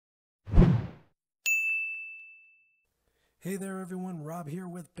Hey there everyone, Rob here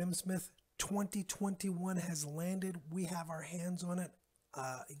with BIMsmith. 2021 has landed. We have our hands on it.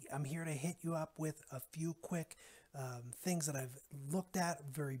 I'm here to hit you up with a few quick things that I've looked at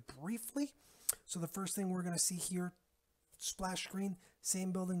very briefly. So the first thing we're going to see here, splash screen,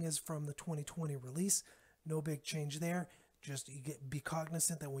 same building as from the 2020 release. No big change there. Just be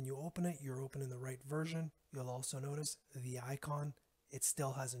cognizant that when you open it, you're opening the right version. You'll also notice the icon, it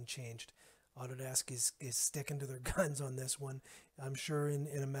still hasn't changed. Autodesk is sticking to their guns on this one. I'm sure in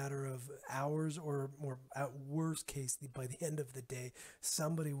a matter of hours or at worst case by the end of the day,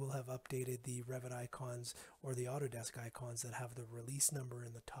 somebody will have updated the Revit icons or the Autodesk icons that have the release number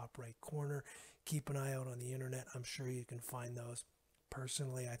in the top right corner. Keep an eye out on the internet. I'm sure you can find those.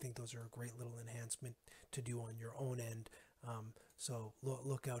 Personally, I think those are a great little enhancement to do on your own end. So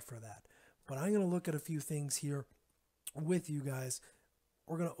look out for that. But I'm going to look at a few things here with you guys.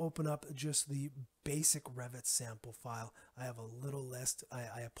 We're going to open up just the basic Revit sample file. I have a little list.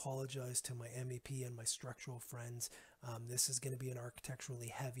 I apologize to my MEP and my structural friends. This is going to be an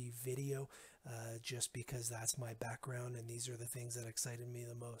architecturally heavy video just because that's my background and these are the things that excited me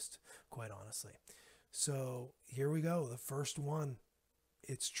the most, quite honestly. So here we go. The first one.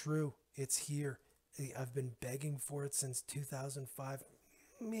 It's true. It's here. I've been begging for it since 2005,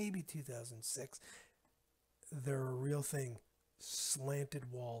 maybe 2006. They're a real thing.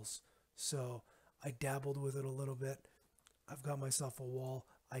 Slanted walls. So I dabbled with it a little bit. I've got myself a wall.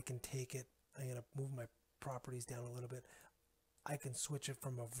 I can take it. I'm going to move my properties down a little bit. I can switch it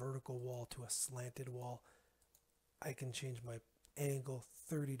from a vertical wall to a slanted wall. I can change my angle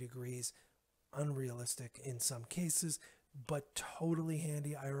 30 degrees. Unrealistic in some cases, but totally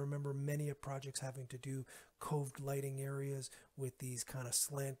handy. I remember many projects having to do coved lighting areas with these kind of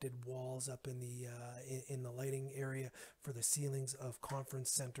slanted walls up in the lighting area for the ceilings of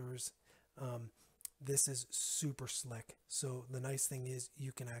conference centers. This is super slick. So the nice thing is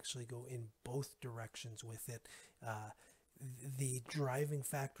you can actually go in both directions with it. The driving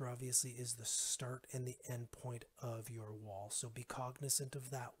factor obviously is the start and the end point of your wall. So be cognizant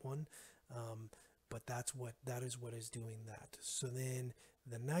of that one. But that is what is doing that. So then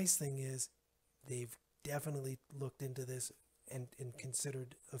the nice thing is they've definitely looked into this and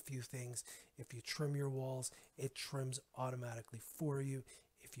considered a few things. If you trim your walls, it trims automatically for you.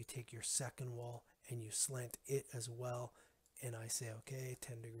 If you take your second wall and you slant it as well, and I say, okay,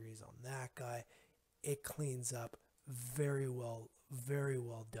 10 degrees on that guy, it cleans up very well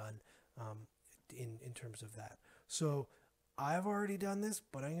done in terms of that. So I've already done this,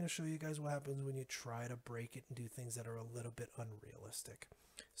 but I'm going to show you guys what happens when you try to break it and do things that are a little bit unrealistic.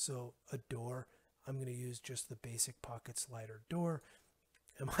 So a door, I'm going to use just the basic pocket slider door.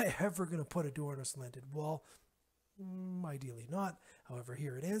 Am I ever going to put a door on a slanted wall? Ideally not. However,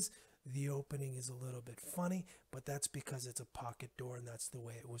 here it is. The opening is a little bit funny, but that's because it's a pocket door and that's the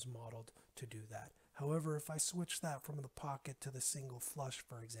way it was modeled to do that. However, if I switch that from the pocket to the single flush,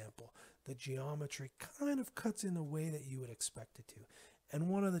 for example, the geometry kind of cuts in the way that you would expect it to. And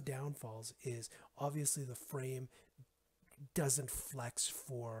one of the downfalls is obviously the frame doesn't flex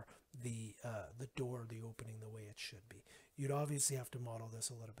for the door, the opening the way it should be. You'd obviously have to model this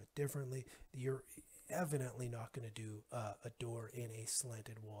a little bit differently. You're evidently not going to do a door in a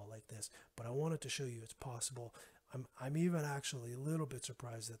slanted wall like this, but I wanted to show you it's possible. I'm even actually a little bit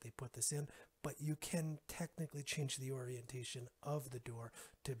surprised that they put this in, but you can technically change the orientation of the door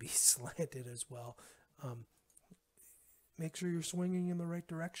to be slanted as well. Make sure you're swinging in the right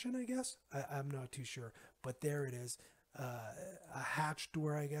direction, I guess. I'm not too sure, but there it is. A hatch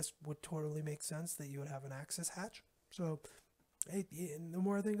door, I guess, would totally make sense that you would have an access hatch. So hey, the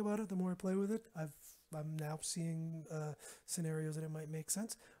more I think about it, the more I play with it. I'm now seeing scenarios that it might make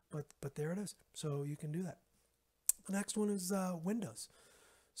sense, but there it is. So you can do that. The next one is windows.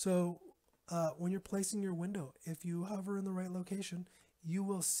 So when you're placing your window, if you hover in the right location, you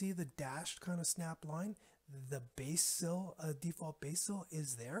will see the dashed kind of snap line. The base sill, default base sill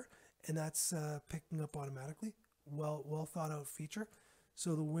is there, and that's picking up automatically. Well thought out feature.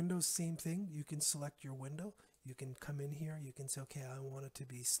 So the windows, same thing. You can select your window. You can come in here. You can say, okay, I want it to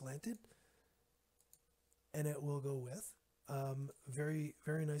be slanted, and it will go with. Very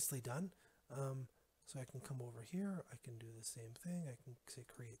nicely done. So I can come over here, I can do the same thing, I can say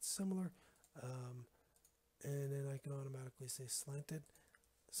create similar, and then I can automatically say slanted,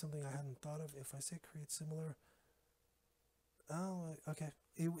 something I hadn't thought of. If I say create similar, oh, okay,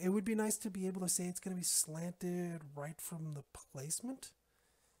 it would be nice to be able to say it's going to be slanted right from the placement.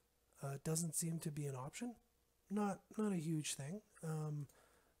 It doesn't seem to be an option, not a huge thing,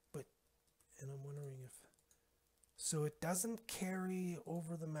 but, and I'm wondering if, so it doesn't carry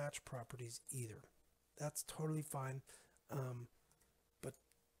over the match properties either. That's totally fine.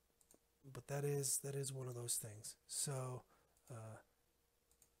 But that is one of those things. So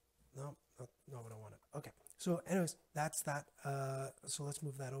no, not what I wanted. Okay, so anyways, that's that. So let's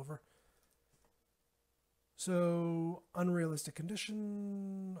move that over. So unrealistic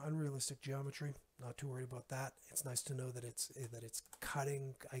condition, unrealistic geometry. Not too worried about that. It's nice to know that it's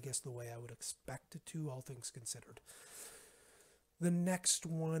cutting, I guess, the way I would expect it to, all things considered. The next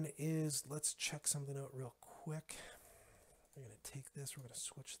one is, let's check something out real quick. We're going to take this, we're going to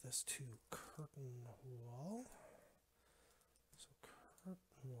switch this to curtain wall. So curtain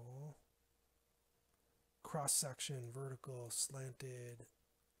wall, cross section, vertical, slanted,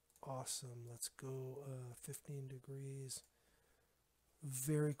 awesome. Let's go 15 degrees.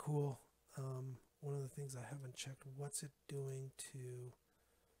 Very cool. One of the things I haven't checked, what's it doing to,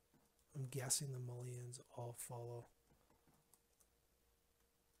 I'm guessing the mullions all follow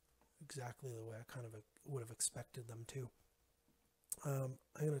exactly the way I kind of would have expected them to. I'm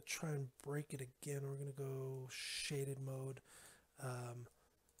going to try and break it again. We're going to go shaded mode. I'm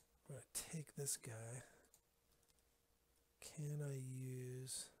going to take this guy. Can I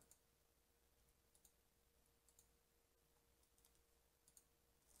use...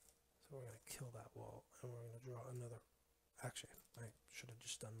 So we're going to kill that wall, and we're going to draw another... Actually, I should have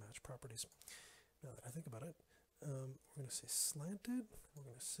just done match properties. Now that I think about it, we're going to say slanted. We're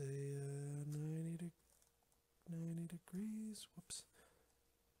going to say 90 degrees. Whoops.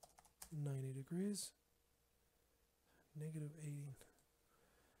 90 degrees. Negative 80.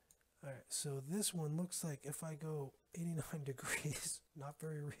 Alright, so this one looks like if I go 89 degrees, not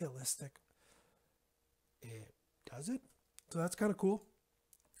very realistic, it does it. So that's kind of cool.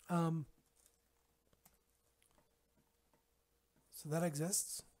 So that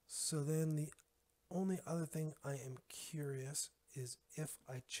exists. So then the only other thing I am curious is if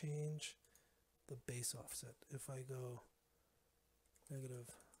I change the base offset. If I go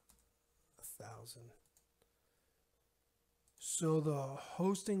negative 1,000. So the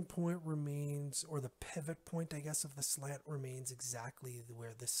hosting point remains, or the pivot point, I guess, of the slant remains exactly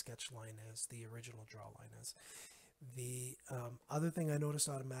where this sketch line is, the original draw line is. The other thing I noticed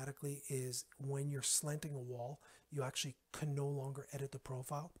automatically is when you're slanting a wall, you actually can no longer edit the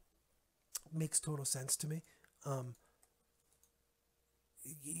profile. Makes total sense to me.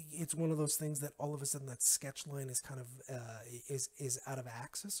 It's one of those things that all of a sudden that sketch line is kind of is out of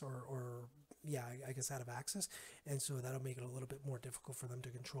axis, or yeah, I guess out of axis, and so that'll make it a little bit more difficult for them to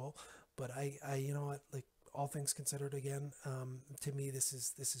control. But I you know what, like, all things considered, again, to me this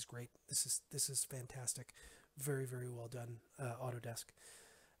is great. This is fantastic. Very, very well done, Autodesk.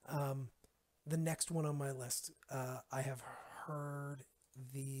 The next one on my list, I have heard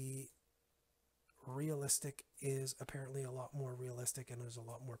the realistic is apparently a lot more realistic and is a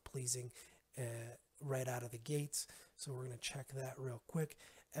lot more pleasing right out of the gates. So we're going to check that real quick.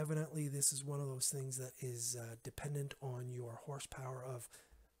 Evidently, this is one of those things that is dependent on your horsepower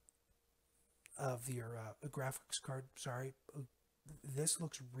of your graphics card. Sorry, this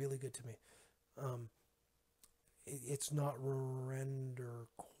looks really good to me. It's not render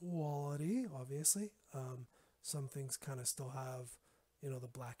quality, obviously. Some things kind of still have, you know, the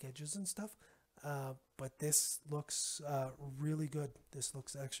black edges and stuff. But this looks really good. This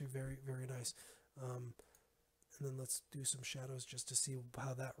looks actually very, very nice. And then let's do some shadows just to see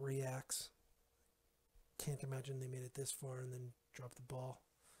how that reacts. Can't imagine they made it this far and then dropped the ball.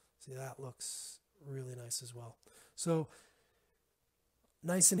 See, that looks really nice as well. So,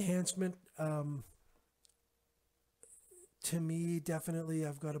 nice enhancement. To me, definitely,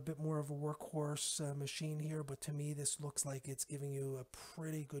 I've got a bit more of a workhorse machine here, but to me, this looks like it's giving you a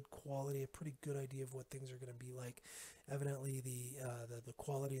pretty good quality, a pretty good idea of what things are going to be like. Evidently, the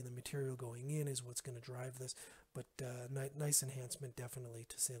quality and the material going in is what's going to drive this, but nice enhancement, definitely,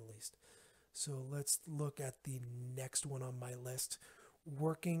 to say the least. So let's look at the next one on my list,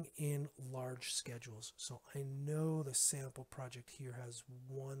 working in large schedules. So I know the sample project here has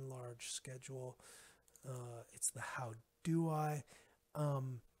one large schedule. It's the How Do I.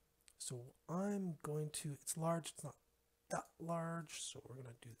 So I'm going to, it's large, it's not that large, so we're going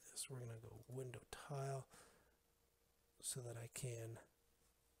to do this. We're going to go window tile so that I can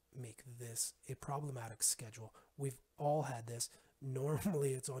make this a problematic schedule. We've all had this.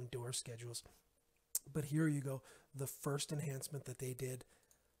 Normally it's on door schedules, but here you go. The first enhancement that they did,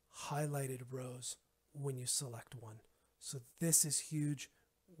 highlighted rows when you select one. So this is huge.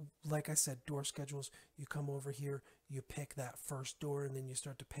 Like I said, door schedules, you come over here, you pick that first door, and then you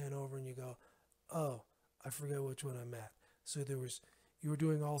start to pan over and you go, oh, I forget which one I'm at. So you were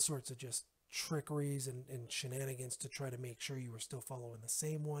doing all sorts of just trickeries and shenanigans to try to make sure you were still following the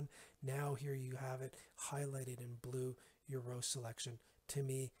same one. Now here you have it highlighted in blue. your row selection. To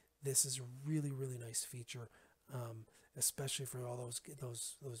me, this is a really, really nice feature, especially for all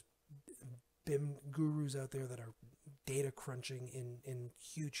those BIM gurus out there that are data crunching in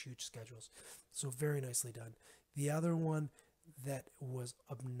huge schedules. So very nicely done. The other one that was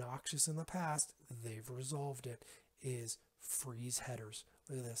obnoxious in the past, they've resolved it, is freeze headers.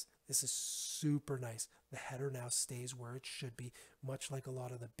 Look at this. This is super nice. The header now stays where it should be, much like a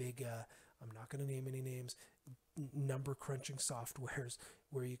lot of the big, I'm not going to name any names, number crunching softwares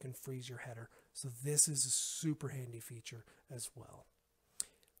where you can freeze your header. So this is a super handy feature as well.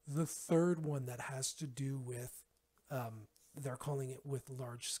 The third one that has to do with, they're calling it with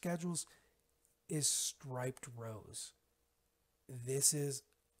large schedules, is striped rows. This is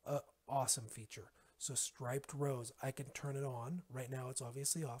an awesome feature. So striped rows, I can turn it on. Right now it's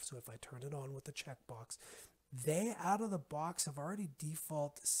obviously off, so if I turn it on with the checkbox, they out of the box have already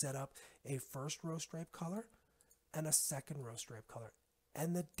default set up a first row stripe color and a second row stripe color.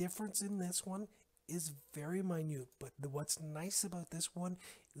 And the difference in this one is very minute, but what's nice about this one,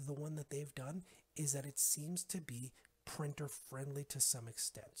 the one that they've done, is that it seems to be printer friendly to some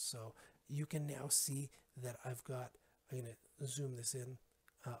extent. So you can now see that I've got, I'm going to zoom this in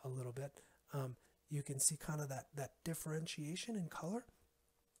a little bit. You can see kind of that differentiation in color.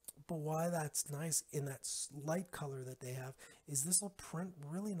 But why that's nice in that light color that they have is this will print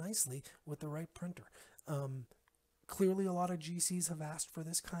really nicely with the right printer. Clearly a lot of GCs have asked for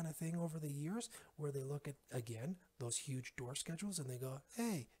this kind of thing over the years, where they look at, again, those huge door schedules and they go,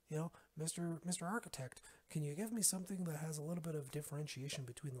 hey, you know, Mr. Architect, can you give me something that has a little bit of differentiation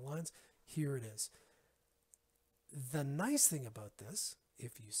between the lines? Here it is. The nice thing about this,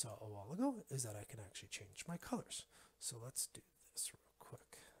 if you saw a while ago, is that I can actually change my colors. So let's do this real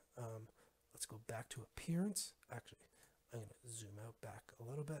quick. Let's go back to appearance. Actually, I'm going to zoom out back a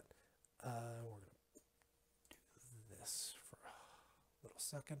little bit. We're going to do this for a little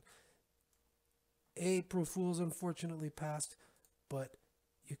second. April Fool's unfortunately passed, but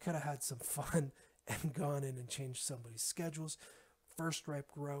you could have had some fun and gone in and changed somebody's schedules. First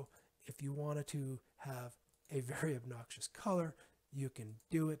striped row, if you wanted to have a very obnoxious color, you can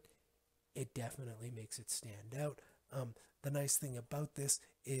do it. It definitely makes it stand out. The nice thing about this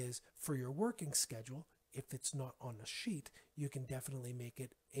is for your working schedule, if it's not on a sheet, you can definitely make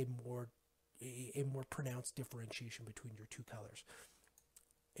it a more pronounced differentiation between your two colors.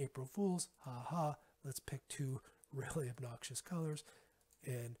 April Fools, haha, let's pick two really obnoxious colors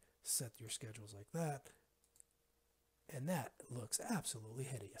and set your schedules like that. And that looks absolutely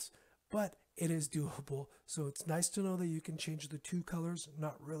hideous. But it is doable, so it's nice to know that you can change the two colors.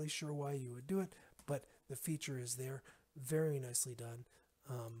 Not really sure why you would do it, but the feature is there. Very nicely done.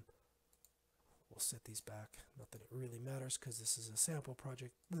 We'll set these back. Not that it really matters because this is a sample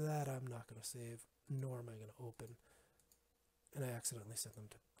project that I'm not going to save, nor am I going to open. And I accidentally set them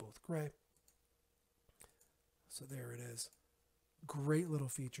to both gray. So there it is. Great little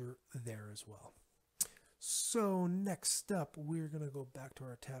feature there as well. So next up, we're going to go back to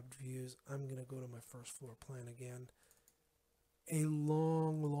our tabbed views. I'm going to go to my first floor plan again. A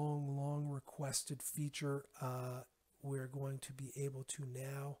long requested feature. We're going to be able to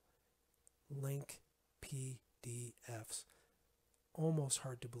now link PDFs. Almost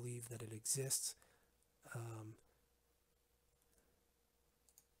hard to believe that it exists.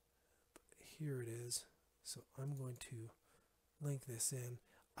 Here it is. So I'm going to link this in.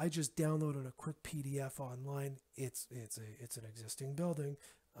 I just downloaded a quick PDF online. It's an existing building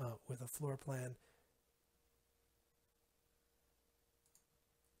with a floor plan,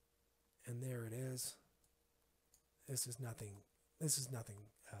 and there it is. This is nothing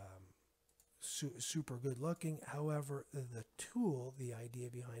super good looking. However, the tool, the idea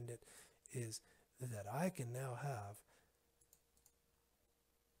behind it, is that I can now have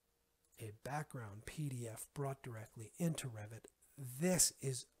a background PDF brought directly into Revit. This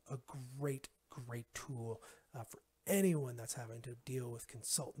is a great tool for anyone that's having to deal with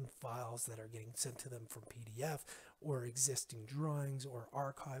consultant files that are getting sent to them from PDF or existing drawings or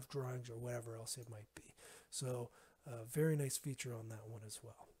archive drawings or whatever else it might be. So very nice feature on that one as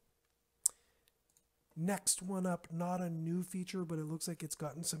well. Next one up, not a new feature, but it looks like it's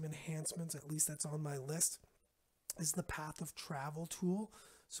gotten some enhancements, at least that's on my list, is the path of travel tool.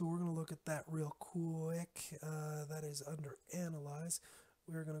 So we're going to look at that real quick. That is under Analyze.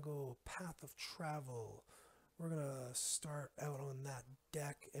 We're going to go Path of Travel. We're going to start out on that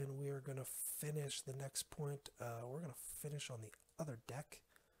deck, and we are going to finish the next point. We're going to finish on the other deck.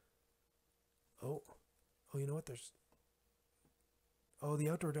 Oh, you know what? The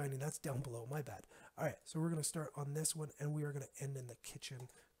outdoor dining, that's down below. My bad. All right, so we're going to start on this one, and we are going to end in the kitchen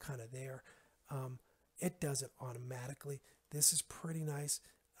kind of there. it does it automatically. This is pretty nice.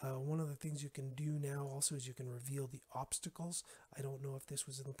 One of the things you can do now also is you can reveal the obstacles. I don't know if this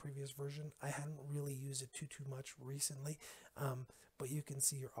was in the previous version. I hadn't really used it too much recently, but you can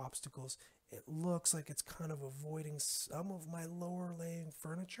see your obstacles. It looks like it's kind of avoiding some of my lower laying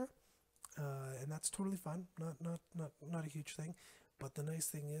furniture, and that's totally fine. Not a huge thing. But the nice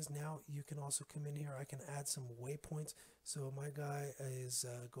thing is now you can also come in here. I can add some waypoints. So my guy is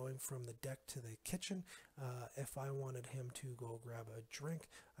going from the deck to the kitchen. If I wanted him to go grab a drink,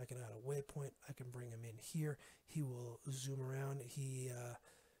 I can add a waypoint. I can bring him in here. He will zoom around. He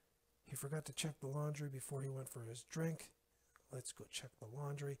forgot to check the laundry before he went for his drink. Let's go check the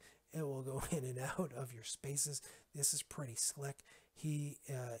laundry. It will go in and out of your spaces. This is pretty slick. He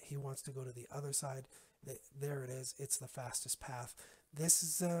wants to go to the other side. There it is. It's the fastest path. This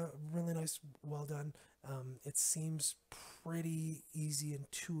is really nice, well done. It seems pretty easy,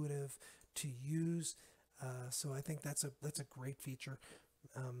 intuitive to use. So I think that's a great feature.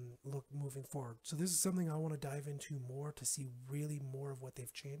 Look, moving forward. So this is something I want to dive into more to see really more of what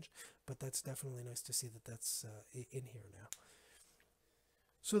they've changed. But that's definitely nice to see that that's in here now.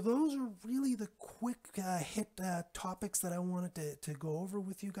 So those are really the quick hit topics that I wanted to go over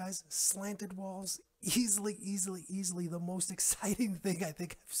with you guys. Slanted walls, easily the most exciting thing I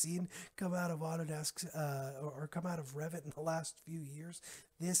think I've seen come out of Autodesk or come out of Revit in the last few years.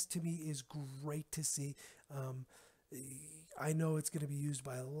 This to me is great to see. I know it's going to be used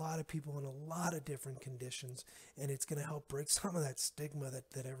by a lot of people in a lot of different conditions, and it's going to help break some of that stigma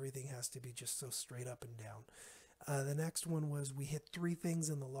that everything has to be just so straight up and down. The next one was we hit 3 things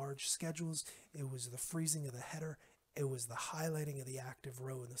in the large schedules. It was the freezing of the header. It was the highlighting of the active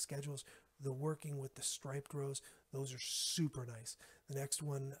row in the schedules. The working with the striped rows. Those are super nice. The next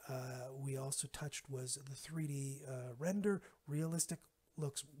one we also touched was the 3D render. Realistic,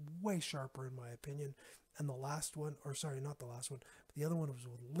 looks way sharper in my opinion. And the last one, or sorry, not the last one, but the other one was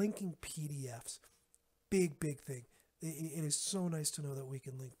with linking PDFs. Big thing. It is so nice to know that we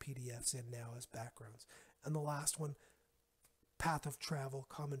can link PDFs in now as backgrounds. And the last one, path of travel,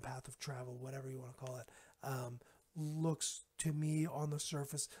 common path of travel, whatever you want to call it, looks to me on the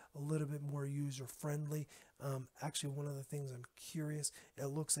surface a little bit more user friendly. Actually, one of the things I'm curious, it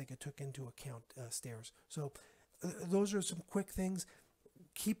looks like it took into account stairs. So those are some quick things.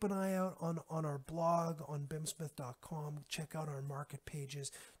 Keep an eye out on our blog on BIMsmith.com. Check out our market pages.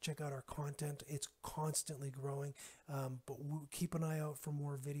 Check out our content. It's constantly growing, but keep an eye out for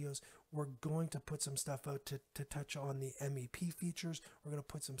more videos. We're going to put some stuff out to touch on the MEP features. We're going to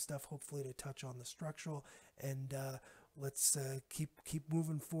put some stuff hopefully to touch on the structural, and let's keep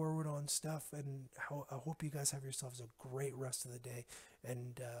moving forward on stuff. And I hope you guys have yourselves a great rest of the day,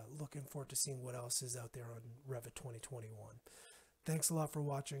 and looking forward to seeing what else is out there on Revit 2021. Thanks a lot for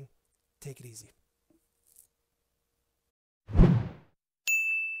watching. Take it easy.